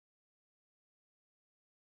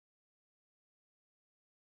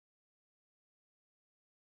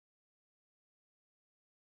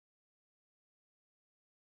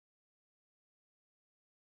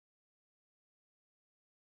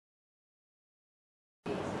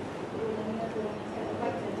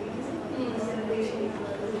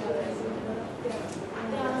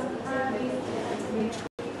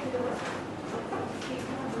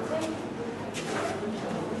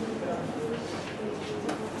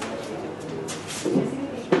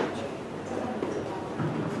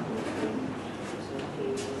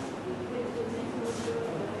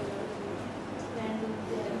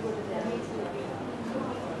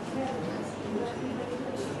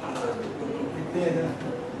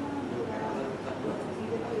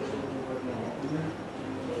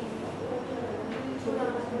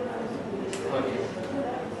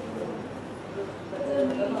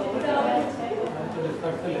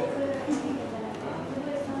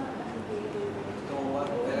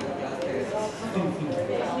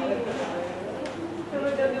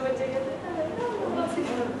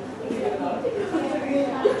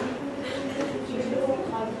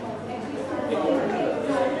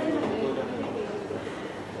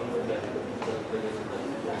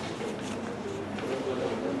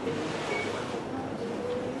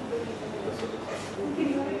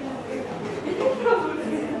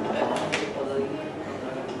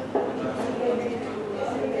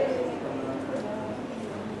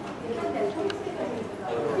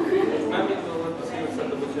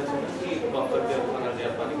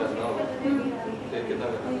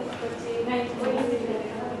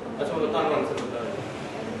अच्छा मैं बता रहा हूँ आंसर बता रहा हूँ।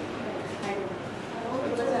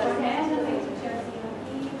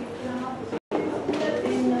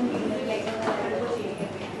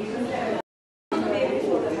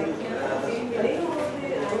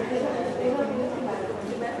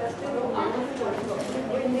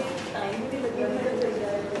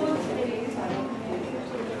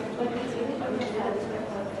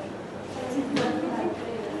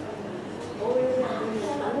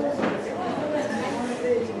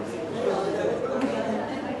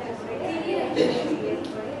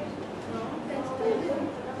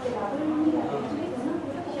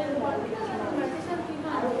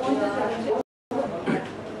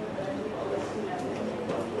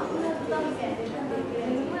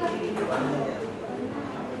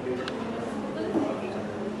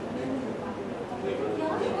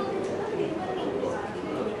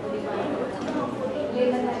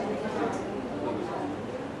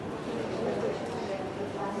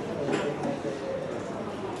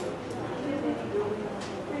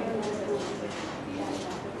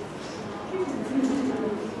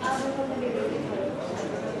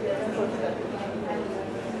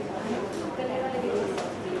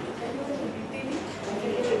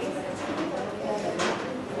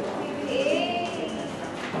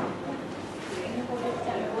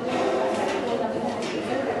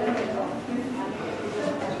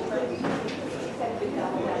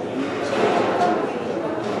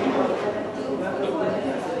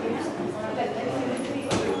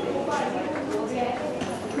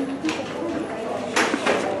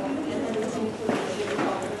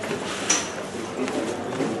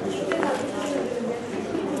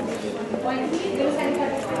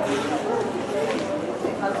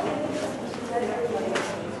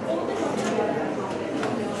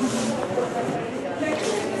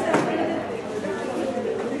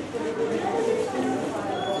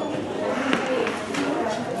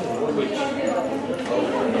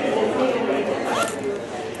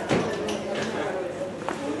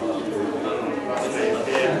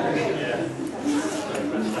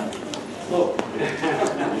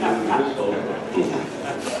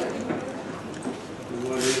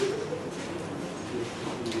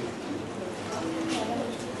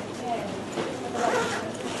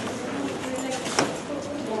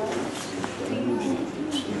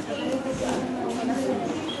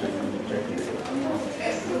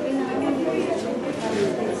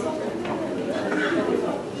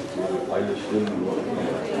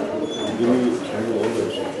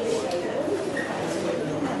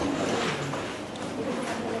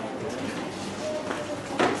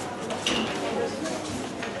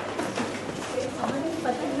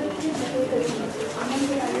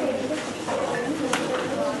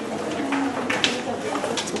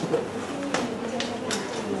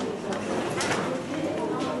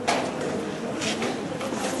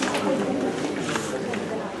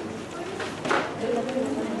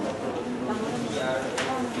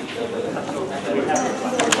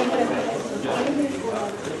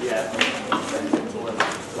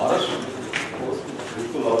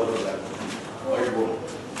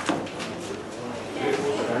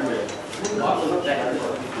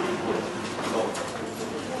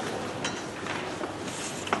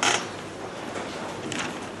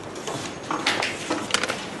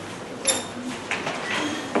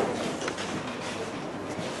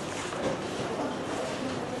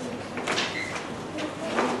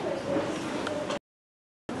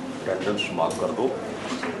 क्वेश्चंस मार्क कर दो।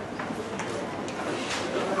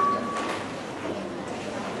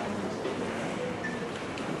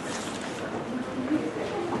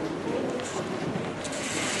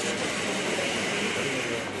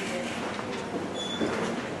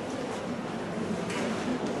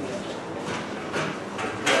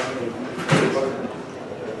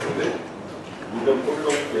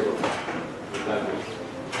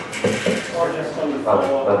 Or just on the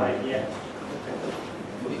floor, yeah.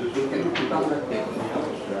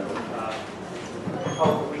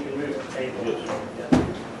 Oh, we can move the table. Yeah.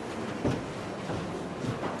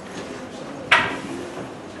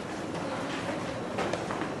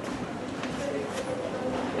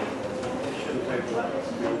 It shouldn't overlap the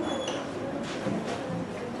screen.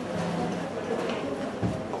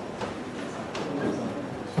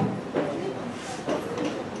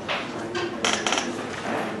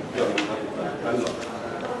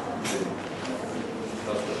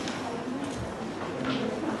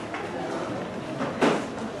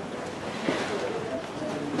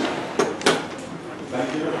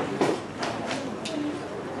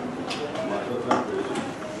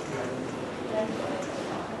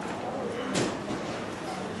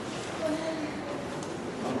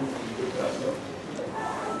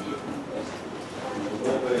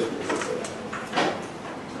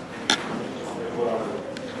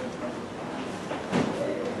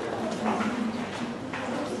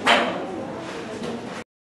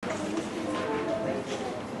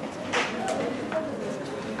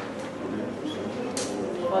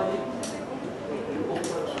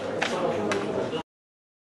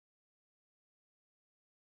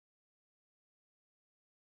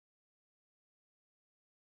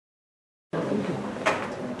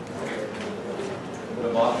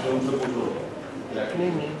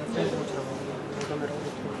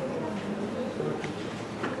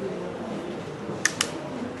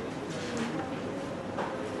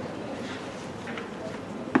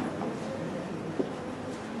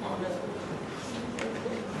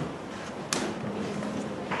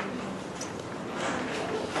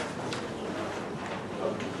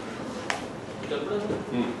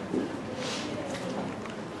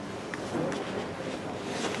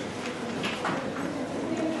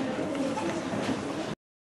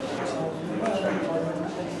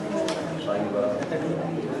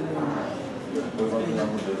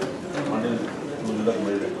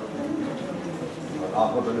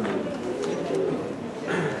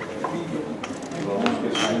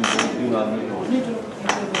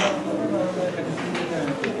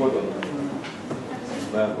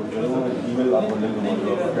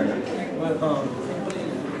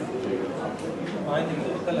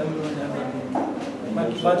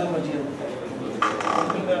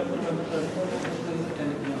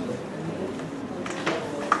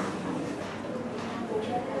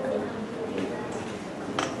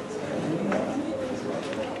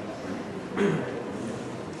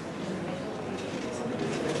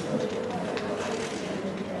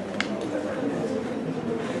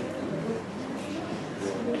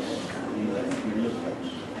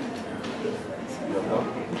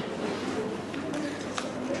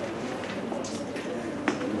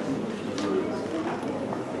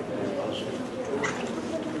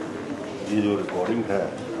 ये जो रिकॉर्डिंग है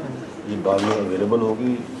ये बाद में अवेलेबल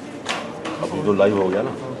होगी। अभी तो लाइव हो गया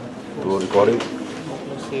ना, तो रिकॉर्डिंग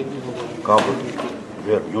कहाँ पर?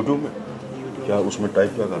 यूट्यूब में? क्या उसमें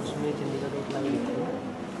टाइप क्या कर?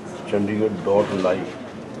 chandigarh.live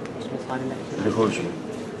लिखो इसमें,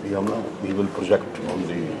 ये हम ना we will project on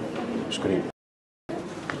the screen.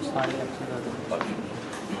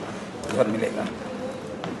 घर मिलेगा।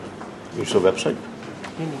 It's a website?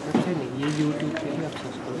 नहीं वेबसाइट नहीं, ये यूट्यूब पे भी आप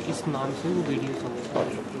सर्च करो, इस नाम से वो वीडियोस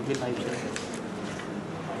होंगे लाइव चल।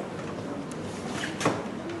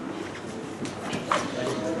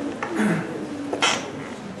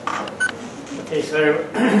 Okay, so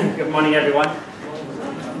good morning, everyone.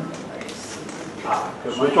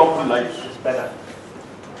 Switch off the lights. It's better.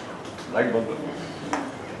 Light बंद।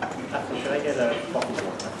 Actually, should I get a bottle of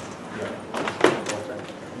water?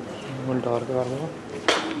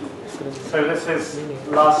 So this is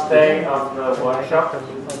last day of the workshop,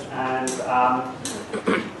 and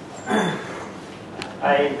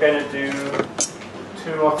I'm going to do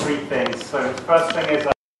 2 or 3 things. So the first thing is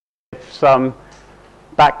some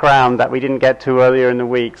background that we didn't get to earlier in the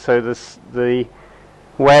week. So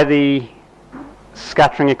where the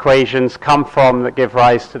scattering equations come from that give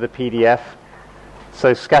rise to the PDF.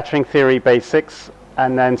 So scattering theory basics,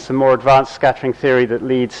 and then some more advanced scattering theory that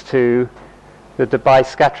leads to the Debye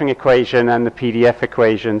scattering equation and the PDF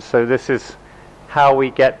equation. So this is how we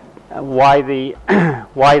get why the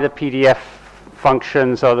PDF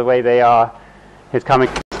functions are the way they are is coming.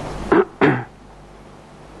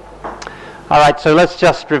 All right, so let's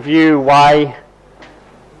just review why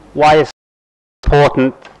it's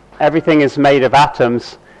important. Everything is made of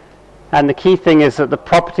atoms, and the key thing is that the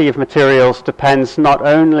property of materials depends not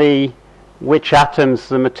only which atoms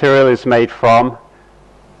the material is made from,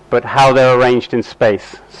 but how they're arranged in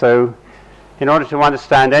space. So in order to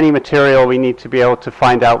understand any material, we need to be able to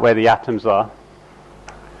find out where the atoms are.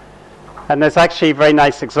 And there's actually a very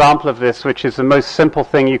nice example of this, which is the most simple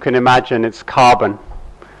thing you can imagine. It's carbon.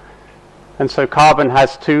 And so carbon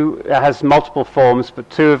has multiple forms, but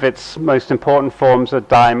two of its most important forms are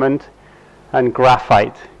diamond and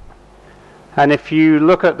graphite. And if you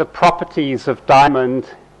look at the properties of diamond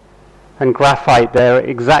and graphite, they're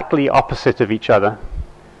exactly opposite of each other.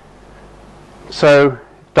 So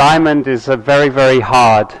diamond is very, very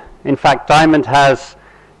hard. In fact, diamond has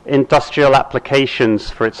industrial applications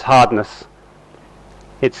for its hardness.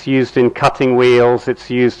 It's used in cutting wheels, it's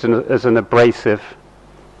used as an abrasive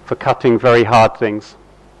for cutting very hard things.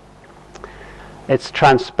 It's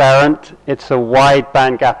transparent, it's a wide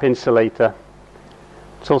bandgap insulator.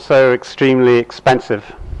 It's also extremely expensive.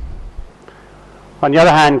 On the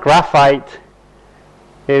other hand, graphite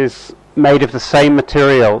is made of the same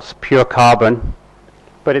materials, pure carbon,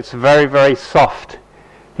 but it's very, very soft.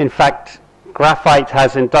 In fact, graphite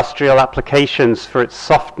has industrial applications for its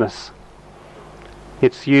softness.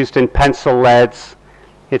 It's used in pencil leads,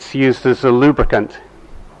 it's used as a lubricant.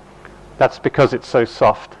 That's because it's so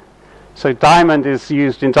soft. So diamond is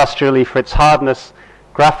used industrially for its hardness,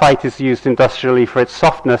 graphite is used industrially for its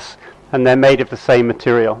softness, and they're made of the same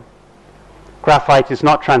material. Graphite is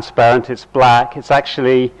not transparent, it's black. It's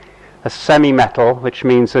actually a semi-metal, which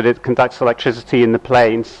means that it conducts electricity in the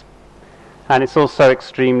planes. And it's also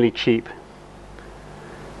extremely cheap.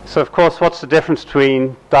 So of course, what's the difference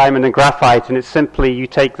between diamond and graphite? And it's simply you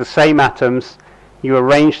take the same atoms, you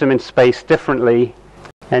arrange them in space differently.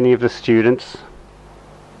 Any of the students?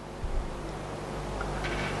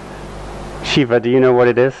 Shiva, do you know what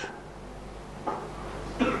it is?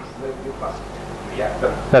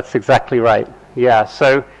 That's exactly right. Yeah,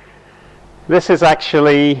 so this is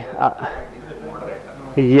actually...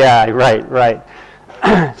 yeah, right.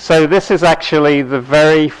 So this is actually the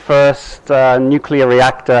very first nuclear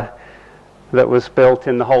reactor that was built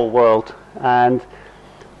in the whole world. And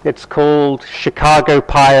it's called Chicago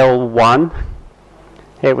Pile 1.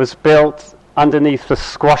 It was built underneath the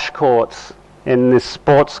squash courts in this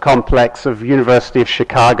sports complex of University of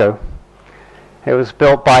Chicago. It was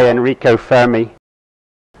built by Enrico Fermi.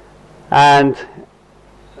 And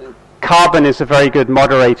carbon is a very good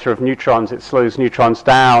moderator of neutrons. It slows neutrons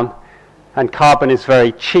down. And carbon is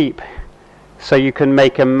very cheap. So you can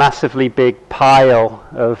make a massively big pile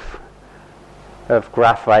of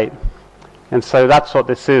graphite. And so that's what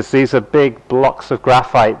this is. These are big blocks of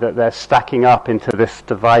graphite that they're stacking up into this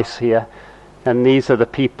device here. And these are the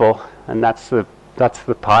people, and that's the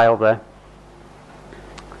pile there.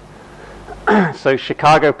 So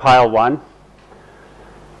Chicago Pile 1.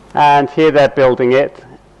 And here they're building it.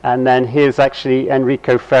 And then here's actually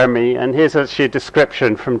Enrico Fermi. And here's actually a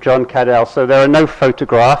description from John Cadell. So there are no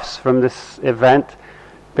photographs from this event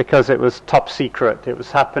because it was top secret. It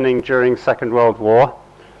was happening during Second World War.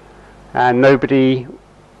 And nobody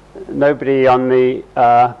on the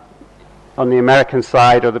American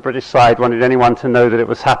side or the British side wanted anyone to know that it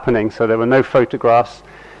was happening, so there were no photographs.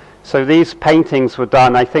 So these paintings were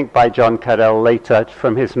done, I think, by John Cadell later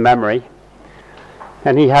from his memory.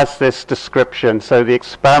 And he has this description. So the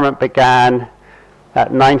experiment began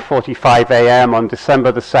at 9:45 a.m. on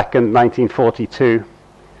December the 2nd, 1942.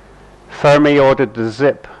 Fermi ordered the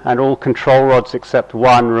zip and all control rods except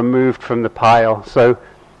one removed from the pile. So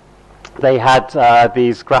they had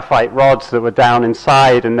these graphite rods that were down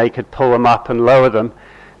inside, and they could pull them up and lower them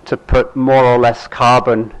to put more or less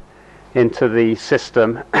carbon into the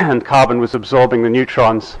system, and carbon was absorbing the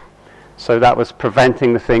neutrons, so that was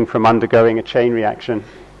preventing the thing from undergoing a chain reaction.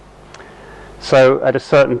 So at a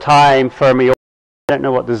certain time, Fermi, I don't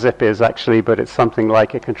know what the zip is actually, but it's something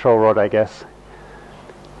like a control rod, I guess.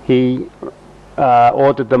 He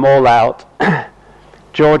ordered them all out.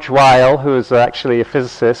 George Weil, who was actually a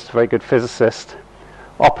physicist, a very good physicist,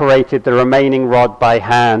 operated the remaining rod by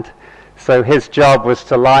hand. So his job was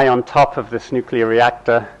to lie on top of this nuclear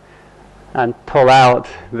reactor and pull out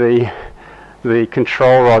the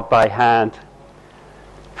control rod by hand.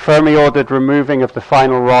 Fermi ordered removing of the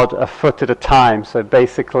final rod a foot at a time. So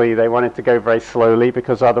basically they wanted to go very slowly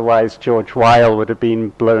because otherwise George Weil would have been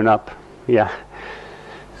blown up. Yeah.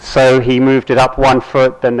 So he moved it up 1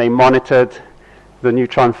 foot, then they monitored. the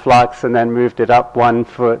neutron flux and then moved it up 1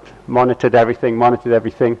 foot, monitored everything.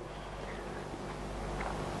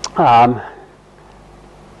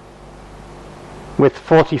 With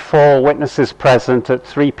 44 witnesses present at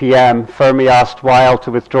 3 p.m., Fermi asked Weil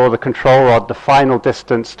to withdraw the control rod the final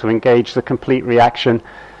distance to engage the complete reaction.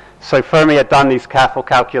 So Fermi had done these careful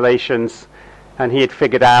calculations, and he had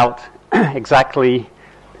figured out exactly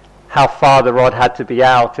how far the rod had to be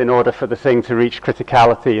out in order for the thing to reach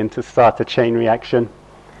criticality and to start a chain reaction.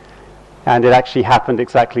 And it actually happened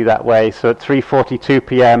exactly that way. So at 3:42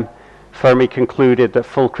 p.m., Fermi concluded that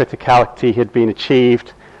full criticality had been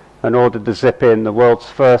achieved and ordered the zip in. The world's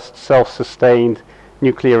first self-sustained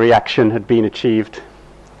nuclear reaction had been achieved.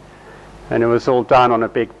 And it was all done on a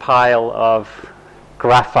big pile of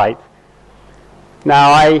graphite.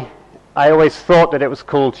 Now, I always thought that it was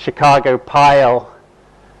called Chicago pile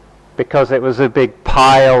because it was a big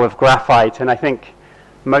pile of graphite, and I think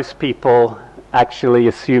most people actually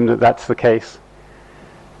assume that that's the case.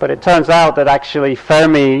 But it turns out that actually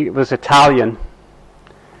Fermi was Italian.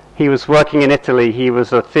 He was working in Italy. He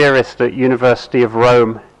was a theorist at University of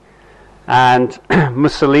Rome. And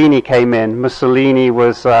Mussolini came in. Mussolini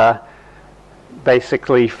was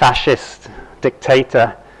basically fascist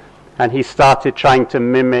dictator, and he started trying to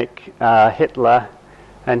mimic Hitler,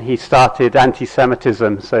 and he started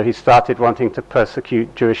anti-Semitism, so he started wanting to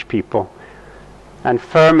persecute Jewish people. And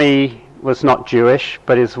Fermi was not Jewish,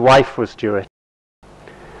 but his wife was Jewish.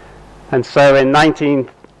 And so in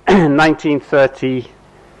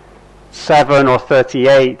 1937 or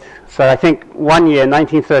 38, so I think one year,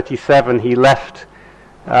 1937, he left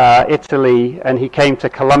Italy and he came to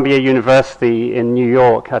Columbia University in New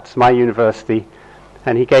York. That's my university.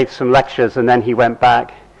 And he gave some lectures and then he went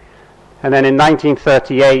back. And then in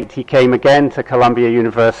 1938 he came again to Columbia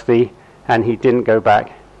University and he didn't go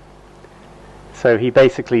back. So he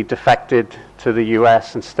basically defected to the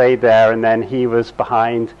US and stayed there, and then he was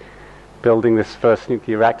behind building this first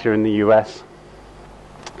nuclear reactor in the US.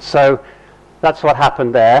 So that's what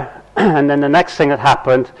happened there. And then the next thing that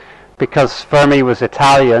happened, because Fermi was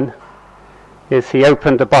Italian, is he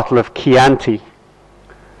opened a bottle of Chianti.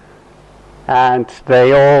 And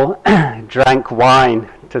they all drank wine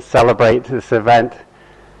to celebrate this event.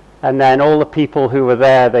 And then all the people who were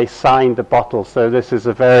there, they signed the bottle. So this is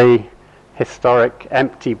a very historic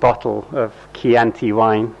empty bottle of Chianti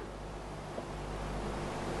wine.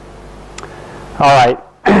 All right.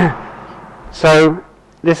 So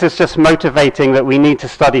this is just motivating that we need to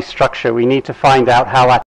study structure. We need to find out how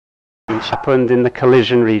that happened in the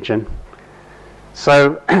collision region.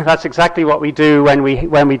 So that's exactly what we do when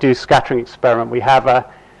we do scattering experiment. We have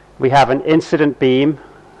an incident beam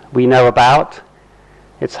we know about.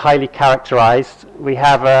 It's highly characterized. We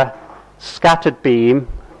have a scattered beam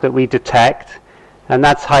that we detect, and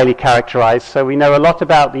that's highly characterized. So we know a lot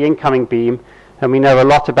about the incoming beam, and we know a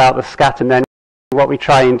lot about the scatter. And then what we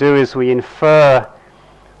try and do is we infer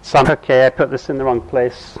some... Okay, I put this in the wrong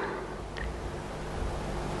place.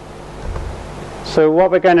 So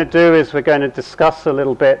what we're going to do is we're going to discuss a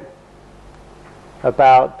little bit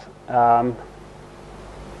about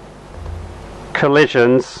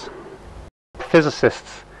collisions.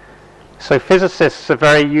 Physicists. So physicists are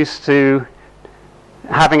very used to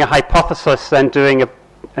having a hypothesis, then doing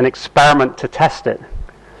an experiment to test it.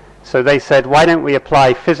 So they said, why don't we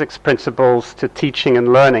apply physics principles to teaching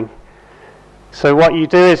and learning? So what you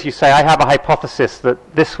do is you say, I have a hypothesis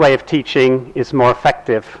that this way of teaching is more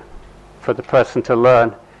effective for the person to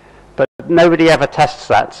learn. But nobody ever tests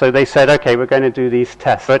that. So they said, okay, we're going to do these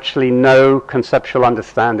tests. Virtually no conceptual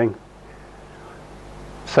understanding.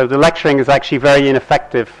 So the lecturing is actually very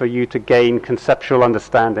ineffective for you to gain conceptual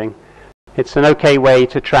understanding. It's an okay way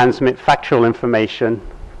to transmit factual information,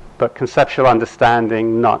 but conceptual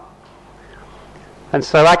understanding not. And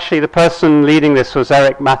so actually the person leading this was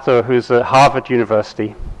Eric Mathur, who's at Harvard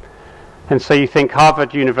University. And so you think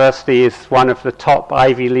Harvard University is one of the top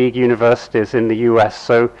Ivy League universities in the US.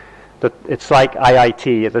 So it's like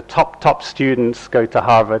IIT. The top students go to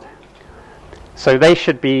Harvard. So they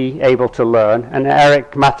should be able to learn. And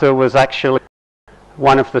Eric Mathur was actually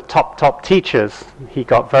one of the top teachers. He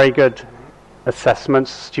got very good assessments,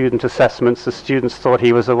 student assessments. The students thought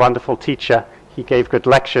he was a wonderful teacher. He gave good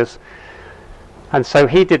lectures. And so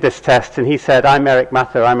he did this test, and he said, I'm Eric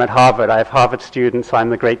Mathur, I'm at Harvard, I have Harvard students, I'm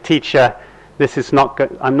the great teacher,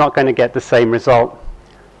 I'm not going to get the same result.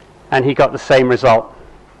 And he got the same result.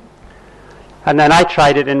 And then I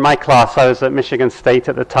tried it in my class. I was at Michigan State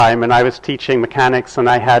at the time, and I was teaching mechanics, and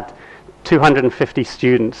I had 250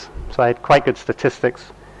 students, so I had quite good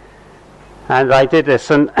statistics. And I did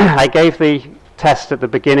this, and I gave the test at the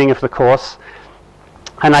beginning of the course,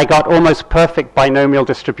 And I got almost perfect binomial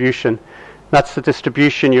distribution. That's the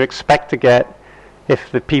distribution you expect to get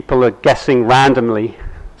if the people are guessing randomly.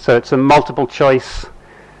 So it's a multiple choice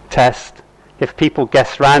test. If people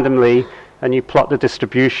guess randomly and you plot the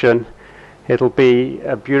distribution, it'll be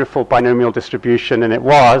a beautiful binomial distribution, and it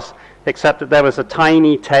was, except that there was a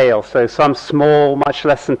tiny tail. So some small, much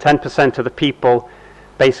less than 10% of the people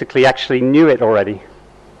basically actually knew it already.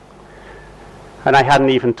 And I hadn't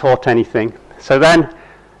even taught anything. So then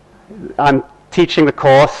I'm teaching the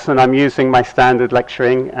course and I'm using my standard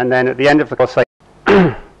lecturing, and then at the end of the course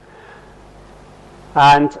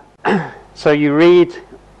and so you read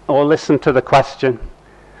or listen to the question,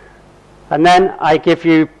 and then I give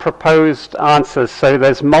you proposed answers. So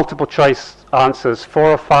there's multiple choice answers,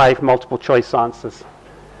 4 or 5 multiple choice answers.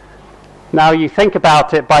 Now you think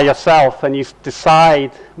about it by yourself and you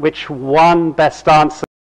decide which one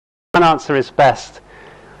answer is best.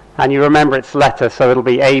 And you remember its letter, so it'll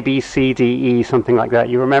be A, B, C, D, E, something like that.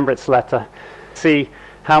 You remember its letter. See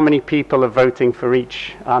how many people are voting for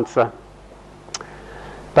each answer.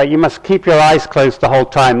 But you must keep your eyes closed the whole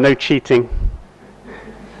time, no cheating.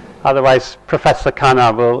 Otherwise, Professor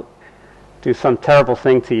Khanna will do some terrible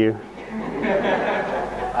thing to you.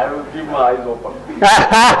 I will keep my eyes open.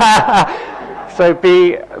 So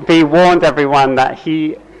be warned, everyone, that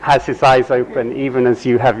he has his eyes open even as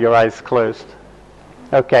you have your eyes closed.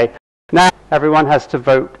 Okay. Now everyone has to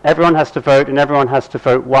vote. Everyone has to vote, and everyone has to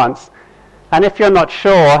vote once. And if you're not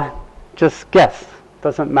sure, just guess.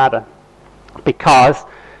 Doesn't matter. Because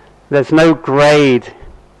there's no grade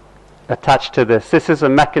attached to this. This is a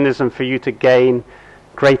mechanism for you to gain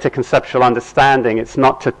greater conceptual understanding. It's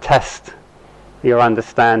not to test your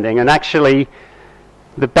understanding. And actually,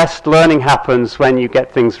 the best learning happens when you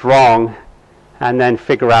get things wrong and then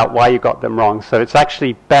figure out why you got them wrong. So it's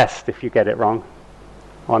actually best if you get it wrong,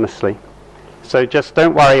 honestly. So just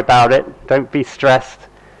don't worry about it. Don't be stressed.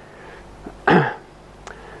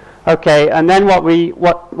 Okay, and then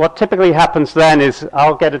what typically happens then is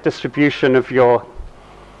I'll get a distribution of your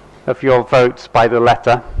votes by the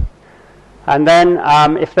letter. And then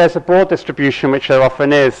if there's a broad distribution, which there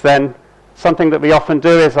often is, then something that we often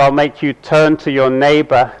do is I'll make you turn to your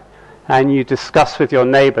neighbor and you discuss with your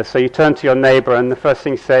neighbor. So you turn to your neighbor and the first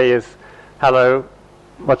thing you say is, hello,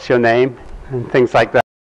 what's your name? And things like that.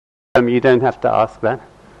 You don't have to ask that.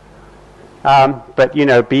 But, you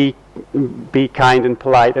know, be kind and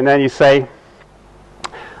polite. And then you say,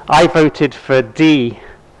 I voted for D,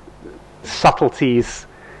 subtleties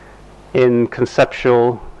in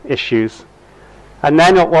conceptual issues. And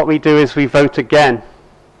then what we do is we vote again.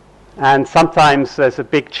 And sometimes there's a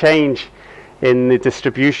big change in the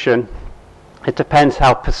distribution. It depends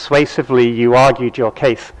how persuasively you argued your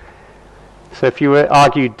case. So if you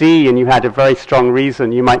argued D and you had a very strong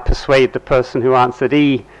reason, you might persuade the person who answered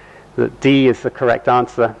E that D is the correct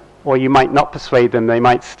answer. Or you might not persuade them. They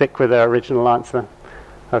might stick with their original answer.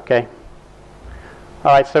 Okay?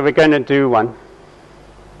 All right, so we're going to do one.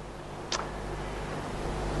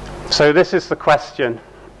 So this is the question.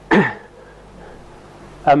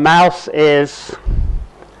 A mouse is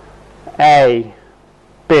A,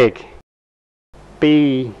 big,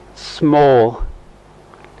 B, small,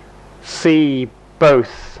 C,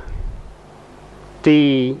 both,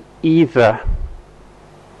 D, either,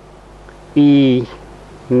 E,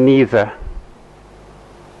 neither.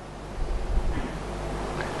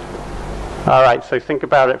 All right, so think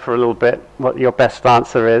about it for a little bit, what your best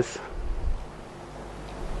answer is.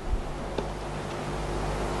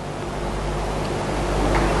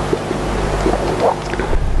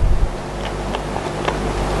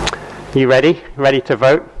 You ready? Ready to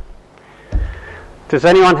vote? Does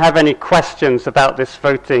anyone have any questions about this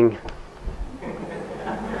voting?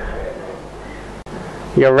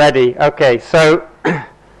 You're ready. Okay, so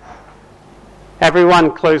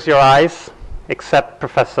everyone close your eyes except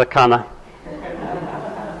Professor Khanna.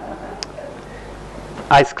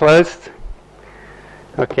 Eyes closed?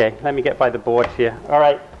 Okay, let me get by the board here. All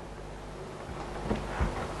right.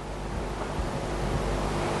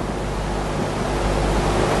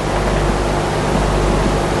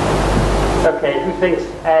 Okay, who thinks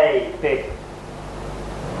A, big?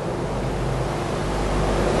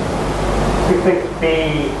 Who thinks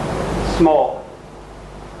B, small?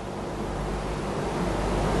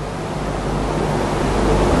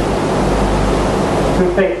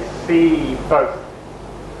 Who thinks C, both?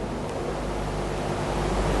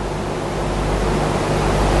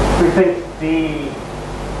 Who thinks D,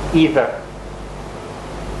 either?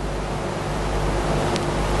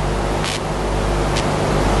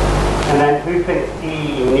 And then who thinks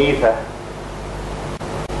E, neither?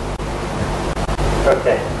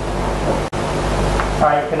 Okay.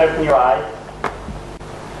 Alright, you can open your eyes.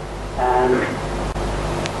 And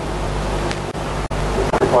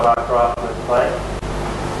this is what our graph looks like.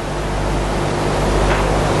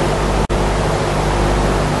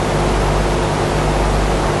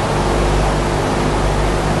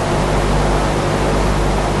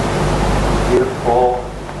 Beautiful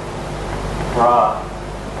graph.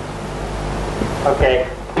 Okay,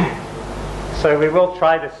 so we will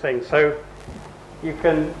try this thing. So you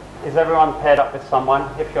can, is everyone paired up with someone?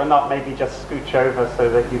 If you're not, maybe just scooch over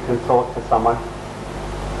so that you can talk to someone.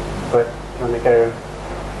 But you want to go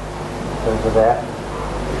over there?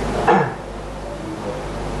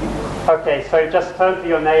 Okay, so just turn to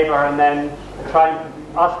your neighbor and then try and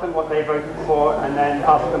ask them what they voted for and then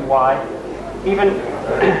ask them why. Even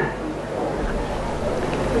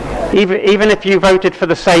if you voted for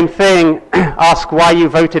the same thing, ask why you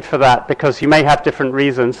voted for that, because you may have different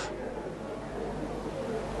reasons.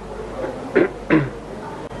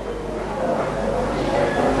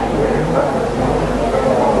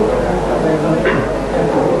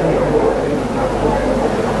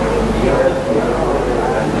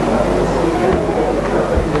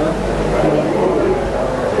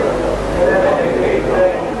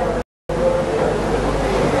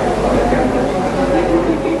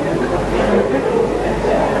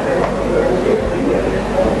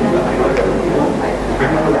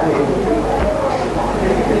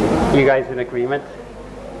 You guys in agreement?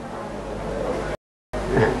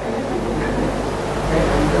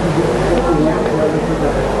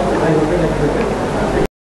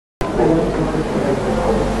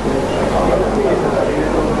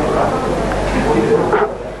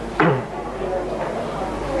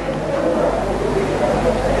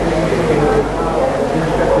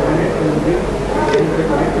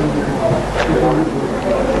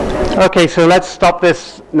 Okay, so let's stop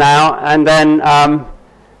this now, and then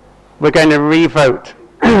we're going to re-vote.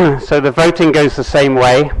 So the voting goes the same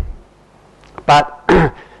way, but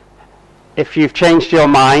if you've changed your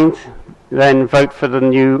mind, then vote for the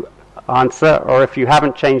new answer, or if you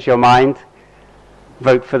haven't changed your mind,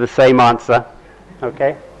 vote for the same answer.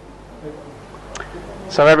 Okay?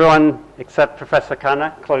 So everyone except Professor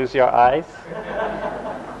Khanna, close your eyes.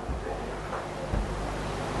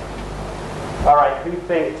 All right, who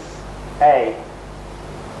thinks A?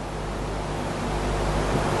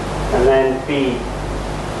 And then B,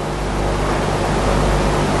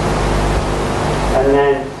 and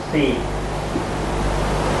then C,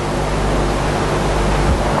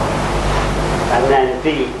 and then D,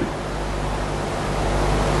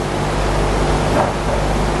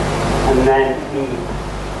 and then E.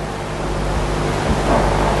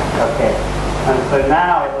 Okay, and so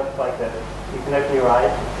now it looks like this. You can open your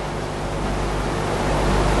eyes.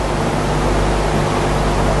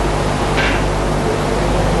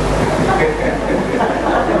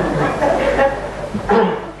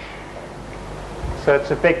 So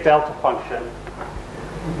it's a big delta function.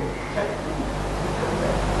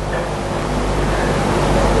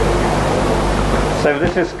 So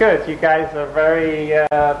this is good. You guys are very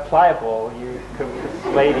pliable. You can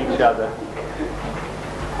persuade each other.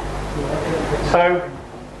 So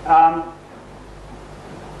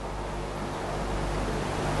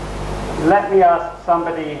let me ask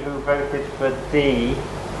somebody who voted for D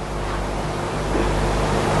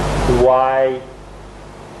why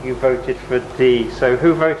you voted for D. So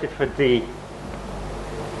who voted for D?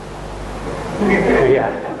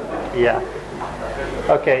 Yeah.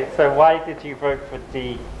 Okay, so why did you vote for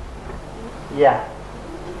D? Yeah,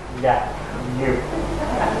 you.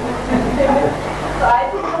 So I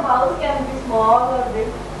think the mouse can be small or big.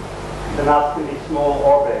 The mouse can be small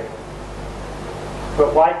or big.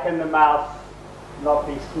 But why can the mouse not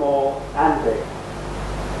be small and big?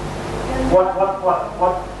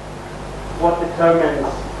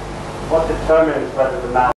 What determines whether the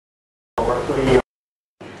mouse or flea?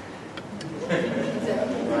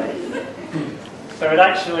 So it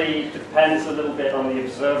actually depends a little bit on the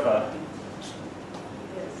observer.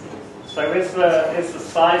 So is the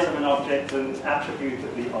size of an object an attribute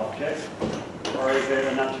of the object, or is it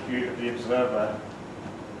an attribute of the observer?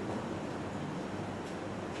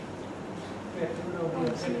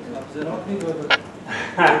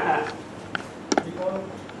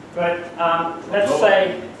 But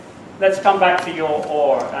let's come back to your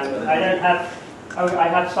or, and I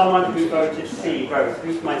have someone who voted C. Rose,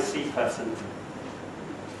 who's my C person?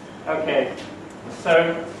 Okay,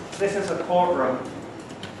 so this is a courtroom,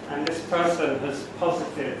 and this person has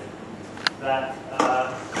posited that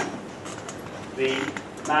the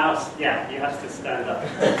mouse, yeah, you have to stand up,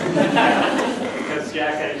 because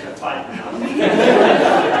you're getting to fight now.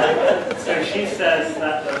 So she says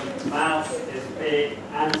that the mouse is big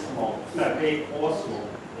and small. No, big or small.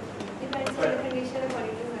 Depends on the condition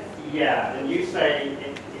according to her. Yeah, and you say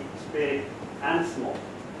it's big and small.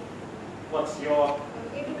 What's your...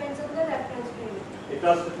 It depends on the reference frame. It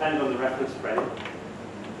does depend on the reference frame.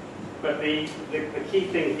 But the key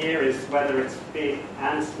thing here is whether it's big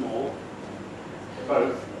and small,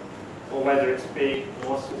 both, or whether it's big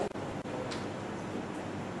or small.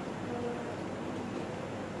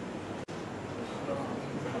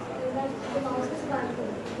 The mouse is one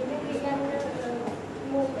thing. We can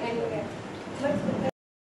move anywhere. But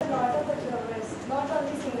there are a lot of observers, not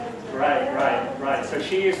only single observers. Right. So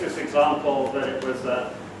she used this example that it was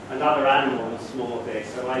another animal was small or big.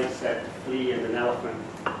 So I said flea and an elephant.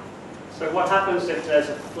 So what happens if there's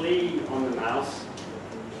a flea on the mouse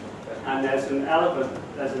and there's an elephant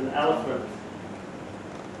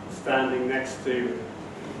standing next to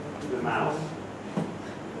the mouse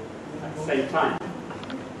at the same time?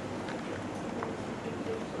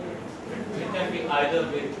 It can be either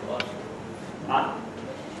way or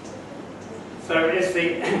So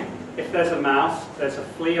if there's a mouse, there's a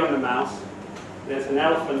flea on the mouse, there's an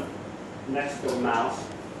elephant next to the mouse,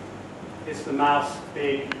 is the mouse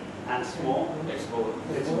big and small? it's both.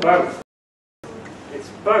 It's both. It's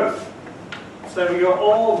both. So you're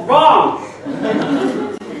all wrong.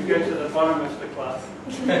 You go to the bottom of the class.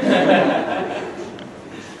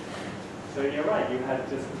 So you're right, you had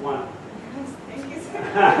just one. Thank you,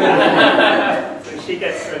 sir. So she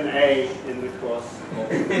gets an A in the course.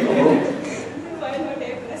 Why not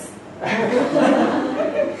A plus?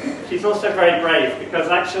 She's also very brave, because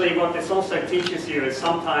actually what this also teaches you is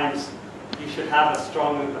sometimes you should have a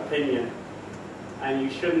strong opinion and you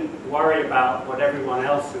shouldn't worry about what everyone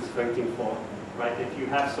else is voting for, right? If you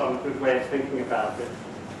have some good way of thinking about it.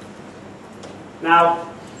 Now,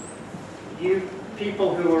 you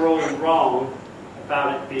people who are all wrong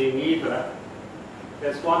about it being either,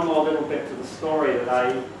 there's one more little bit to the story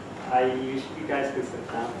that you guys can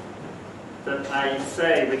sit down, that I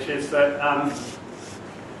say, which is that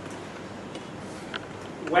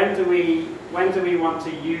when do we want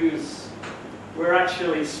to use, we're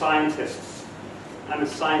actually scientists. I'm a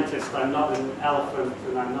scientist, I'm not an elephant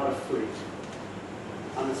and I'm not a flea.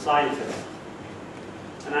 I'm a scientist.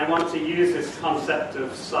 And I want to use this concept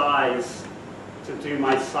of size to do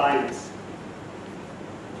my science.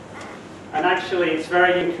 And actually it's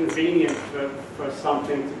very inconvenient for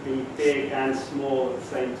something to be big and small at the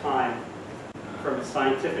same time from a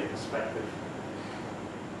scientific perspective.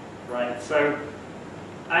 Right? So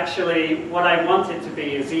actually what I want it to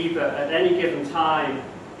be is either at any given time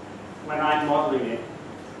when I'm modeling it,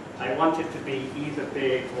 I want it to be either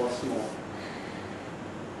big or small.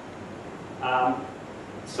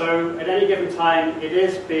 So at any given time it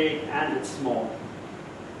is big and it's small.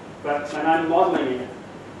 But when I'm modeling it,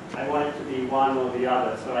 I want it to be one or the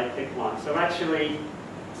other, so I pick one. So actually,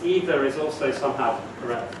 either is also somehow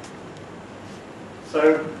correct.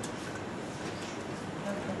 So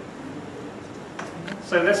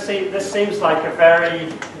this seems like a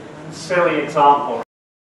very silly example.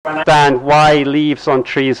 When I understand why leaves on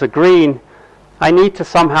trees are green, I need to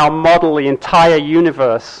somehow model the entire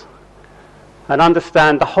universe and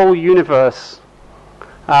understand the whole universe.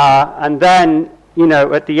 And then, you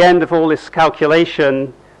know, at the end of all this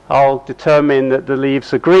calculation, I'll determine that the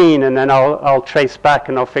leaves are green, and then I'll trace back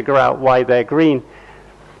and I'll figure out why they're green.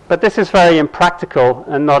 But this is very impractical,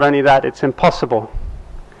 and not only that, it's impossible.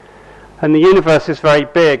 And the universe is very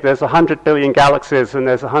big. There's 100 billion galaxies, and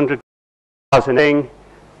there's 100,000 things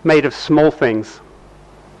made of small things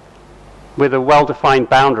with a well-defined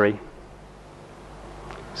boundary.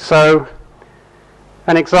 So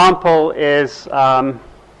an example is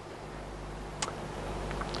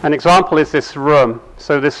this room.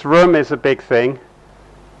 So this room is a big thing,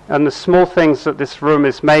 and the small things that this room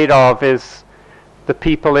is made of is the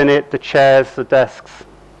people in it, the chairs, the desks.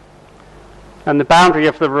 And the boundary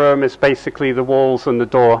of the room is basically the walls and the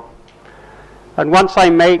door. And once I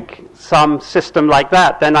make some system like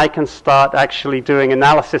that, then I can start actually doing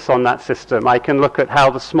analysis on that system. I can look at how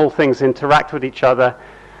the small things interact with each other.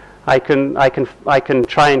 I can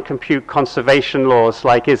try and compute conservation laws,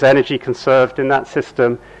 like is energy conserved in that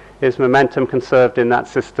system? Is momentum conserved in that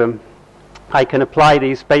system? I can apply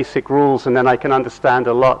these basic rules, and then I can understand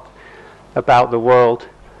a lot about the world.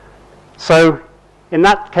 So in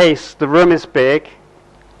that case, the room is big,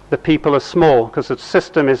 the people are small, because the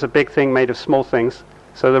system is a big thing made of small things.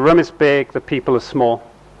 So the room is big, the people are small.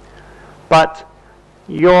 But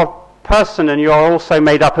your person and you're also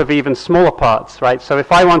made up of even smaller parts, right? So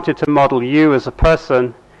if I wanted to model you as a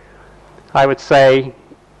person, I would say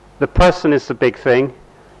the person is the big thing,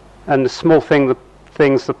 and the small thing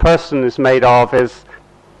things the person is made of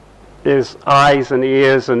is eyes and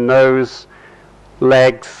ears and nose,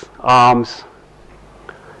 legs, arms.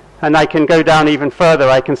 And I can go down even further.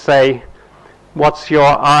 I can say, what's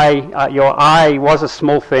your eye? Your eye was a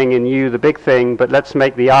small thing and you the big thing, but let's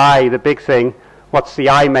make the eye the big thing. What's the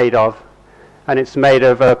eye made of? And it's made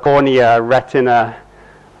of a cornea, retina,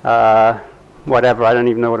 whatever. I don't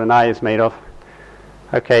even know what an eye is made of.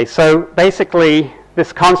 Okay, so basically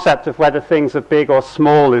this concept of whether things are big or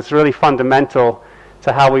small is really fundamental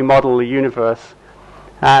to how we model the universe.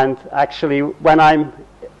 And actually,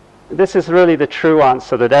 this is really the true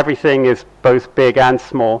answer, that everything is both big and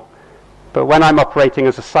small. But when I'm operating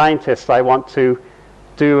as a scientist, I want to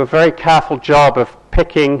do a very careful job of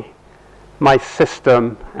picking my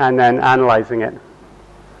system and then analyzing it.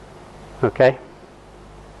 Okay?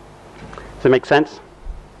 Does it make sense?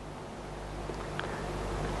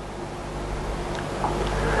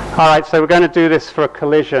 All right, so we're going to do this for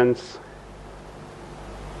collisions.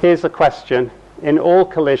 Here's the question. In all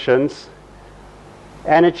collisions,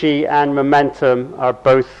 energy and momentum are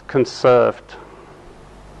both conserved.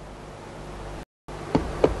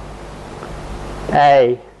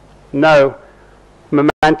 A, no,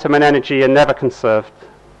 momentum and energy are never conserved.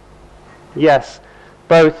 Yes,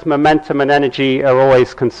 both momentum and energy are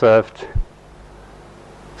always conserved.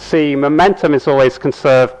 C, momentum is always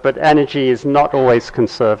conserved, but energy is not always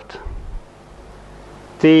conserved.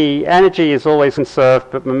 D, energy is always conserved,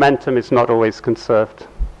 but momentum is not always conserved.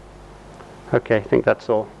 Okay, I think that's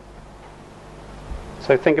all.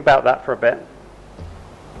 So think about that for a bit.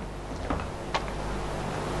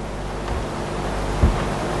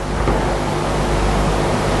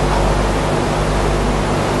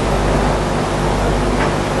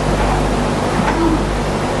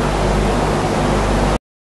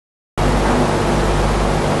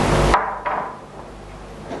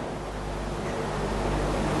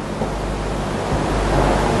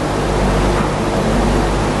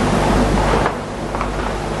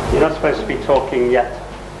 You're not supposed to be talking yet.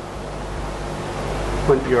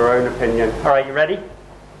 With your own opinion. All right, you ready?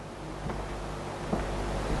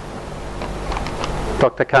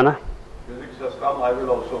 Dr. Khanna? Physics has come, I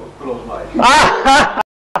will also close my eyes.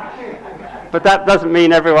 But that doesn't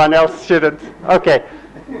mean everyone else shouldn't. Okay,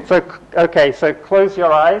 so close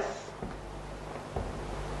your eyes.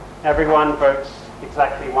 Everyone votes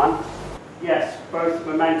exactly once. Yes, both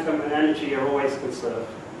momentum and energy are always conserved.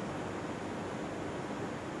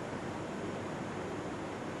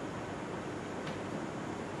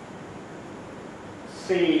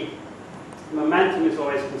 C, momentum is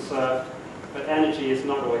always conserved, but energy is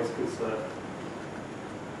not always conserved.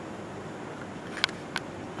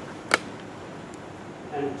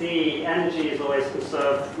 And D, energy is always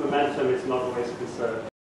conserved, momentum is not always conserved.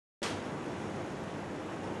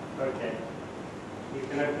 Okay, you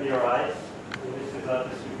can open your eyes, and this is our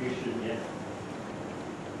distribution here.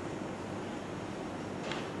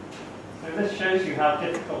 So this shows you how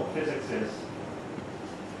difficult physics is.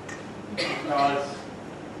 Because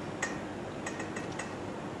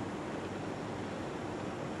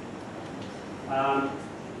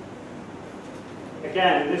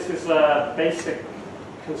again, this is a basic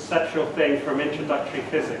conceptual thing from introductory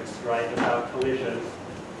physics, right, about collisions.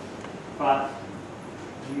 But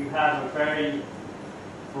you have a very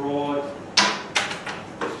broad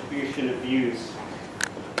distribution of views.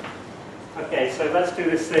 Okay, so let's do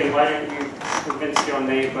this thing. Why don't you convince your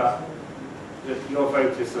neighbor that your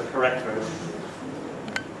vote is the correct vote?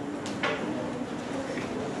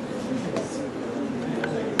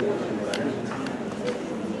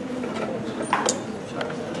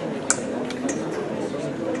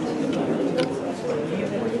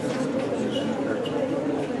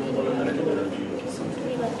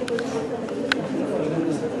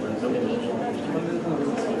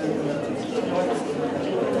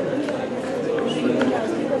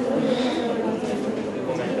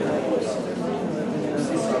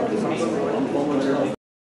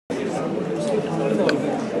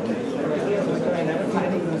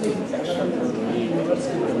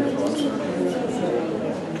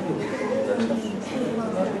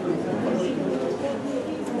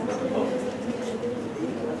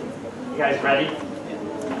 You guys ready?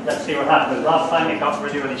 Let's see what happens. Last time it got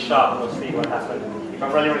really, really sharp. We'll see what happened. It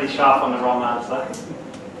got really, really sharp on the wrong answer.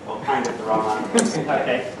 Or kind of the wrong answer.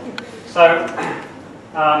 Okay. So,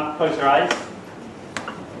 close your eyes.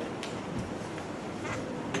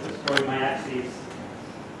 Destroy my axes.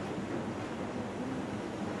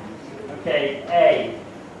 Okay, A.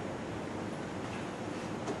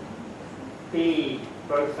 B.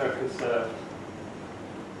 Both are conserved.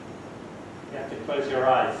 You have to close your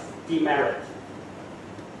eyes. Demerit.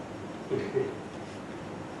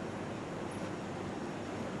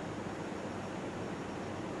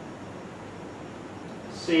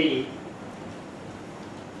 C.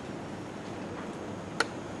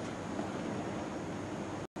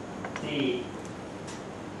 D.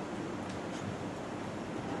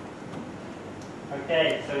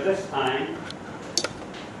 Okay, so this time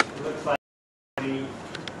it looks like we,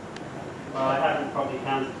 well, I haven't probably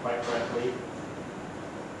counted quite correctly,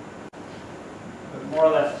 but more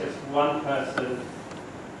or less just one person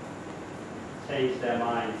changed their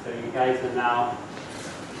mind. So you guys are now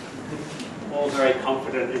all very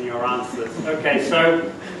confident in your answers. Okay, so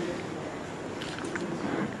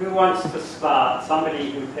who wants to start?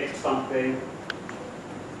 Somebody who picked something.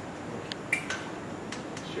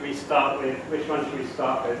 Should we start with, which one should we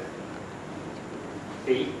start with?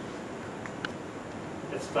 B?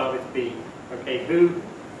 Let's start with B. Okay, who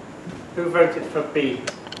voted for B?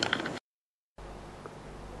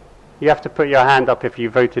 You have to put your hand up if you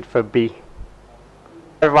voted for B.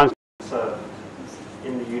 Everyone's concerned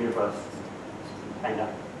in the universe, kind of.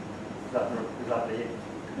 Is that the...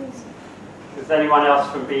 Yes. Does anyone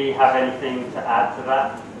else from B have anything to add to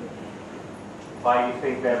that? Why you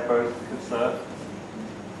think they're both conserved?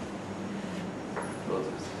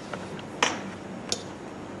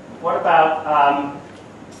 What about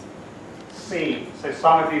C? So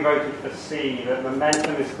some of you voted for C, that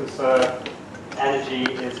momentum is conserved, energy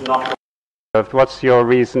is not conserved. What's your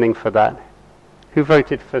reasoning for that? Who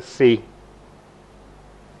voted for C?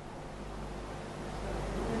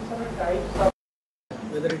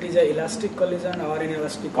 Whether it is an elastic collision or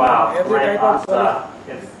inelastic Wow, collision. great answer.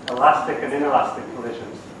 It's elastic and inelastic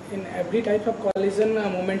collisions. In every type of collision,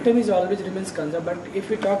 momentum is always remains conserved. But if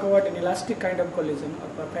we talk about an elastic kind of collision or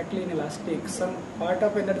perfectly inelastic, some part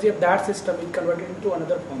of energy of that system is converted into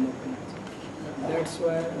another form of energy. That's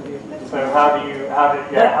why. So how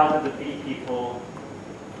did the B people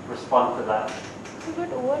respond to that? So,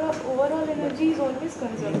 but overall energy is always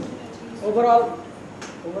conserved. Overall,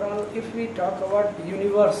 if we talk about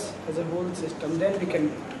universe as a whole system, then we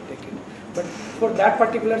can take it. But for that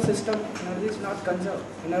particular system, energy is not conserved.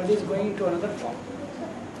 Energy is going into another form.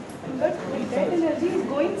 But that energy is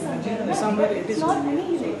going somewhere. Somewhere it is not going.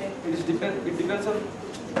 annihilated. It depends on,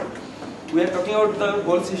 we are talking about the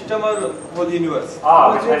whole system or whole universe.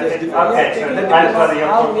 Oh, But okay, it is- okay, so it depends whether you're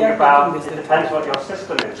how we talking are about, taking it this depends what your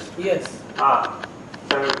system is. Yes.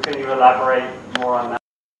 So can you elaborate more on that?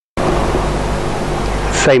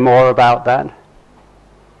 Say more about that.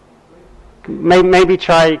 Maybe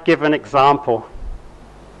try give an example.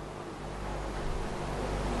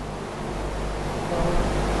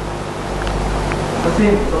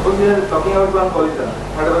 Suppose we are talking about one collision,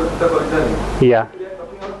 whatever the collision is. Yeah. We are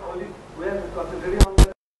talking about only, we are concentrating on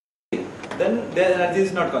the, then their energy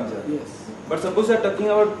is not conserved. Yes. But suppose we are talking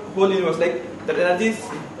about whole universe, like that energy is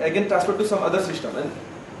again transferred to some other system, and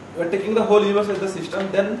we are taking the whole universe as the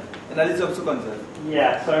system, then energy is also conserved.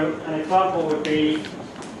 Yeah, so an example would be,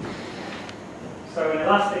 so an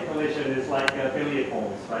elastic collision is like billiard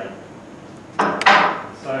balls, right?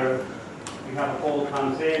 So you have a ball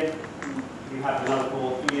comes in, you have another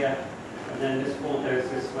ball here, and then this ball goes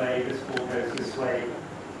this way, this ball goes this way.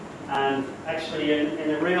 And actually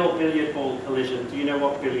in a real billiard ball collision, do you know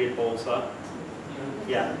what billiard balls are?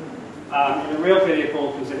 Yeah. In a real billiard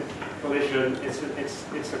ball collision,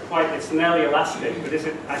 it's nearly elastic, but is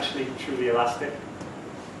it actually truly elastic?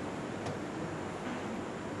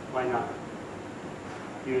 Why not?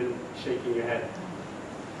 You're shaking your head.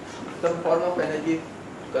 Some form of energy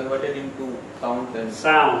converted into sound and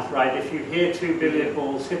Sound, right? If you hear two billiard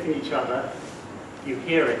balls hitting each other, you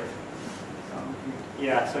hear it.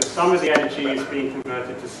 Yeah, so some of the energy is being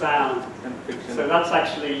converted to sound. and friction. So that's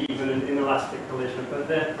actually even an inelastic collision. But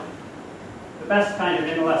the best kind of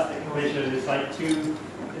inelastic collision is like two,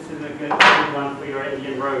 this is a good one for your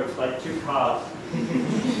Indian roads, like two cars.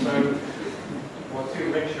 So, or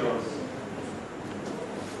two rickshaws.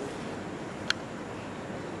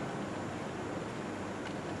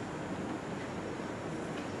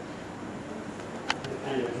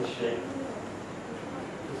 Kind of this shape.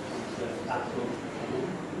 This one's apple.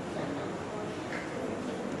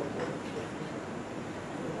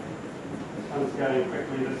 This one's going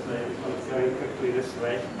quickly this way, this one's going quickly this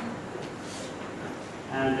way.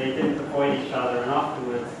 And they didn't avoid each other, and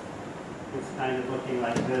afterwards it's kind of looking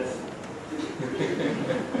like this.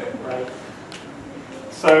 Right?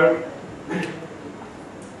 So,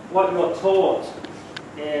 what you're taught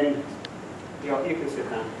in your, you can sit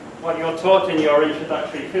down. What you're taught in your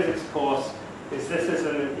introductory physics course is this is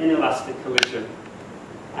an inelastic collision.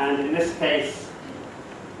 And in this case,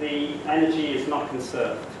 the energy is not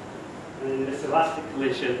conserved. And in this elastic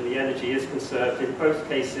collision, the energy is conserved. In both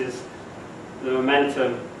cases, the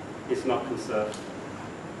momentum is not conserved.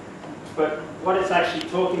 But what it's actually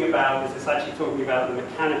talking about is it's actually talking about the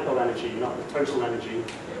mechanical energy, not the total energy.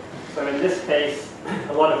 So in this case,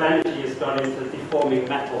 a lot of energy has gone into deforming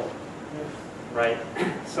metal, right?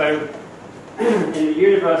 So in the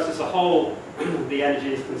universe as a whole, the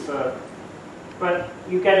energy is conserved. But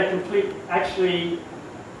you get a complete, actually,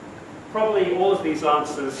 probably all of these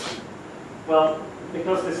answers, well,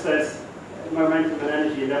 because this says momentum and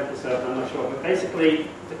energy are never conserved, I'm not sure. But basically,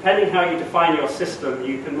 depending how you define your system,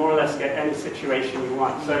 you can more or less get any situation you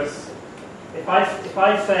want. So if I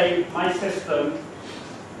say my system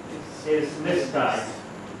is this guy,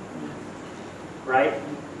 right?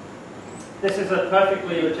 This is a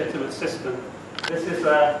perfectly legitimate system. This is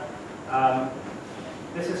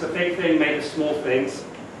a big thing made of small things,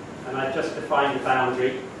 and I've just defined a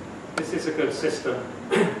boundary. This is a good system.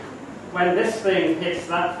 When this thing hits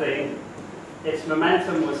that thing, its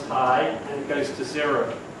momentum was high and it goes to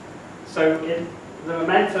 0. So the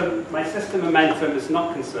momentum, my system momentum is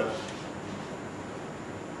not conserved.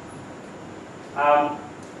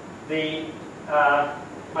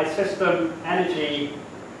 My system energy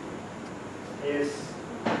is,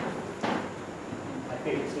 I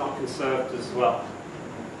think it's not conserved as well.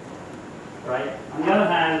 Right? On the other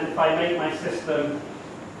hand, if I make my system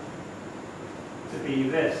to be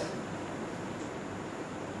this,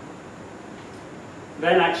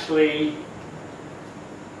 then actually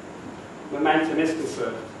momentum is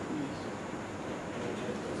conserved.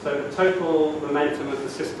 So the total momentum of the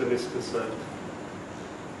system is conserved.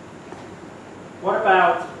 What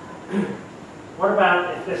about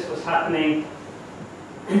if this was happening?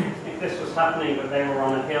 If this was happening, but they were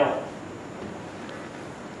on a hill?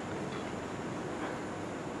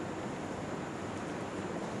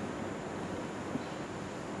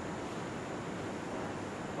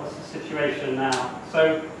 What's the situation now?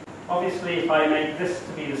 So obviously, if I make this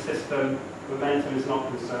to be the system, momentum is not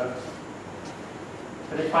conserved.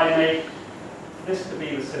 But if I make this to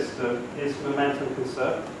be the system, is momentum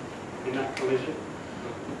conserved in that collision?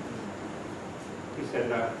 Who said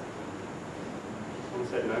no? Someone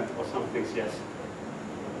said no, or some thinks yes.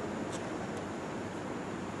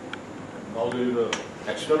 Now there is an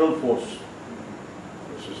external force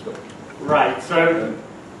system. Right. So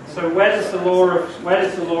where does the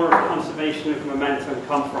law of conservation of momentum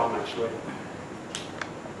come from, actually?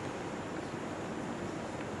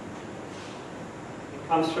 It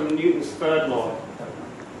comes from Newton's third law.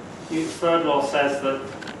 Newton's third law says that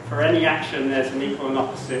for any action, there's an equal and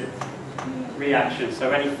opposite reaction.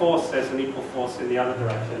 So any force, there's an equal force in the other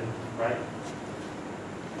direction, right?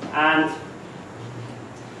 And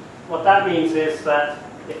what that means is that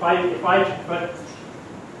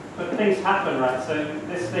but things happen, right? So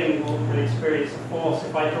this thing will experience a force.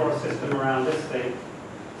 If I draw a system around this thing,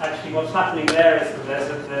 actually what's happening there is that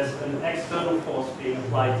there's an external force being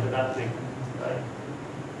applied to that thing, right?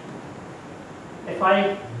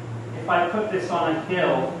 If I put this on a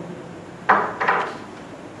hill,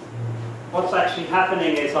 what's actually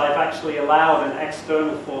happening is I've actually allowed an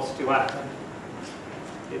external force to act.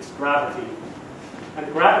 It's gravity.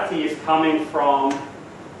 And gravity is coming from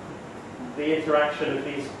the interaction of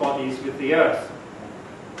these bodies with the Earth.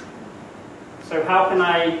 So how can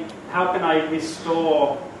I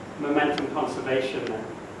restore momentum conservation then?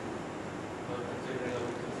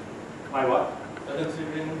 By what?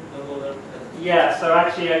 Yeah, so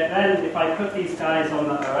actually then if I put these guys on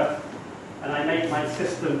the Earth and I make my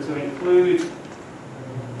system to include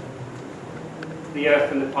the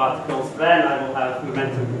Earth and the particles, then I will have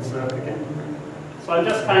momentum conserved again. So I'm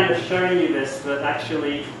just kind of showing you this, that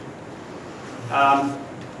actually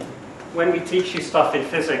when we teach you stuff in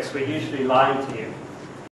physics, we're usually lying to you.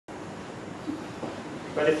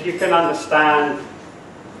 But if you can understand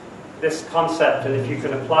this concept, and if you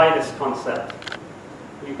can apply this concept,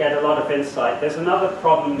 you get a lot of insight. There's another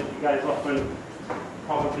problem that you guys often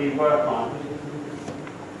probably work on,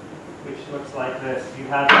 which looks like this. You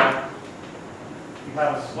have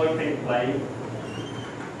a sloping plane,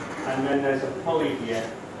 and then there's a pulley here,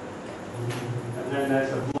 and then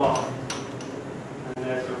there's a block, and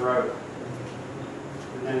there's a rope,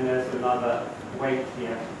 and then there's another weight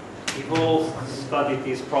here. You've all studied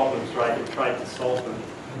these problems, right, and tried to solve them.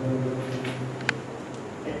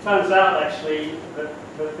 It turns out, actually, that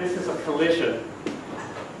this is a collision.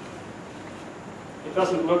 It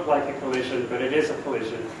doesn't look like a collision, but it is a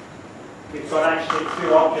collision. We've got actually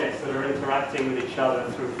two objects that are interacting with each other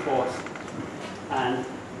through force, and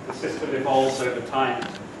the system evolves over time.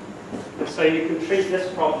 And so you can treat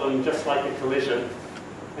this problem just like a collision,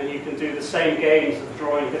 and you can do the same games of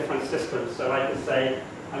drawing different systems. So I can say,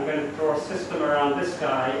 I'm going to draw a system around this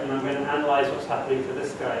guy, and I'm going to analyze what's happening to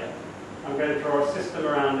this guy. I'm going to draw a system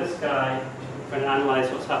around this guy. I'm going to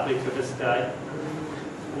analyze what's happening to this guy.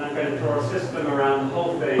 And I'm going to draw a system around the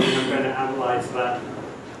whole thing, and I'm going to analyze that.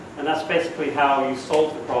 And that's basically how you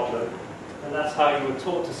solve the problem. And that's how you were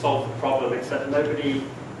taught to solve the problem, except nobody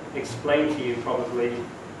explained to you probably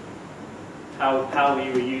how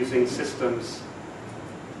you were using systems.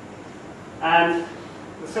 And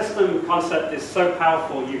the system concept is so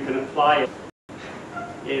powerful you can apply it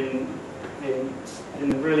in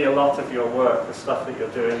really a lot of your work, the stuff that you're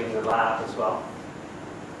doing in the lab as well.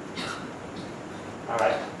 All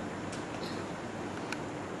right.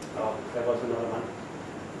 Oh, there was another one.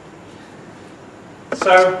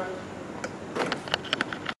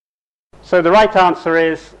 So the right answer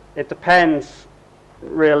is, it depends,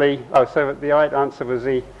 really. Oh, so the right answer was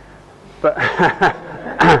E. But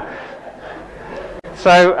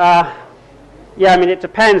so, yeah, I mean, it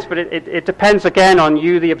depends, but it depends again on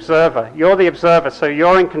you, the observer. You're the observer, so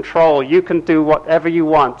you're in control. You can do whatever you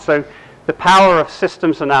want. So the power of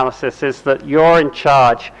systems analysis is that you're in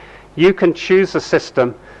charge. You can choose a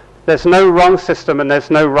system. There's no wrong system and there's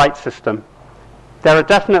no right system. There are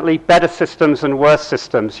definitely better systems and worse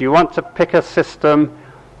systems. You want to pick a system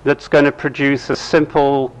that's going to produce a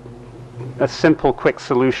simple, quick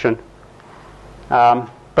solution.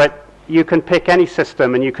 But you can pick any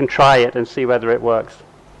system and you can try it and see whether it works.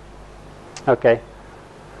 Okay.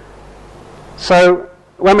 So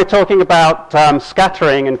when we're talking about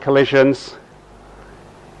scattering and collisions,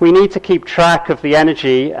 we need to keep track of the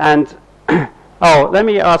energy. And oh, let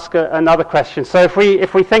me ask another question. So if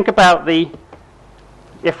we think about the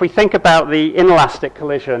inelastic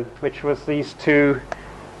collision, which was these two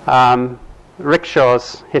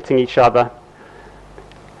rickshaws hitting each other,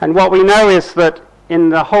 and what we know is that in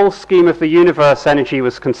the whole scheme of the universe, energy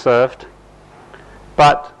was conserved,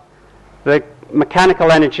 but the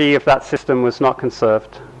mechanical energy of that system was not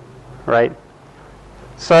conserved, right?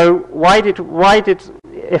 So why did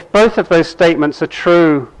if both of those statements are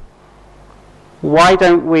true, why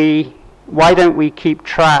don't we keep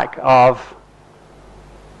track of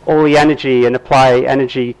all the energy and apply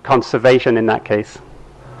energy conservation in that case?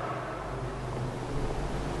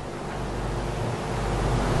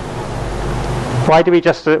 Why do we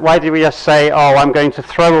just say, oh, I'm going to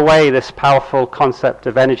throw away this powerful concept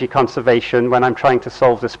of energy conservation when I'm trying to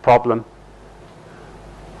solve this problem?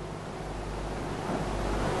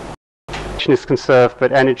 Is conserved,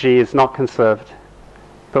 but energy is not conserved.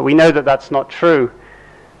 But we know that that's not true.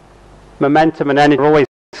 Momentum and energy are always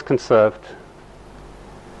conserved.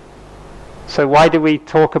 So why do we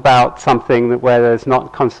talk about something where there's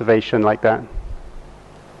not conservation like that?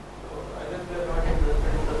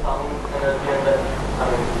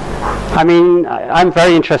 I mean, I'm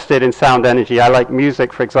very interested in sound energy. I like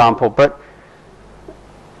music, for example, but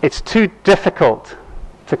it's too difficult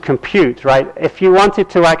to compute, right? If you wanted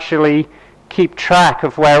to actually keep track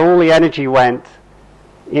of where all the energy went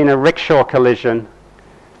in a rickshaw collision,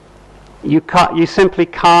 you simply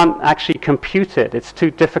can't actually compute it. It's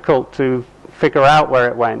too difficult to figure out where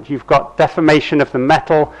it went. You've got deformation of the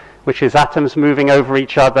metal, which is atoms moving over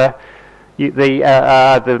each other.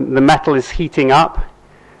 The metal is heating up.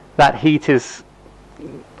 That heat is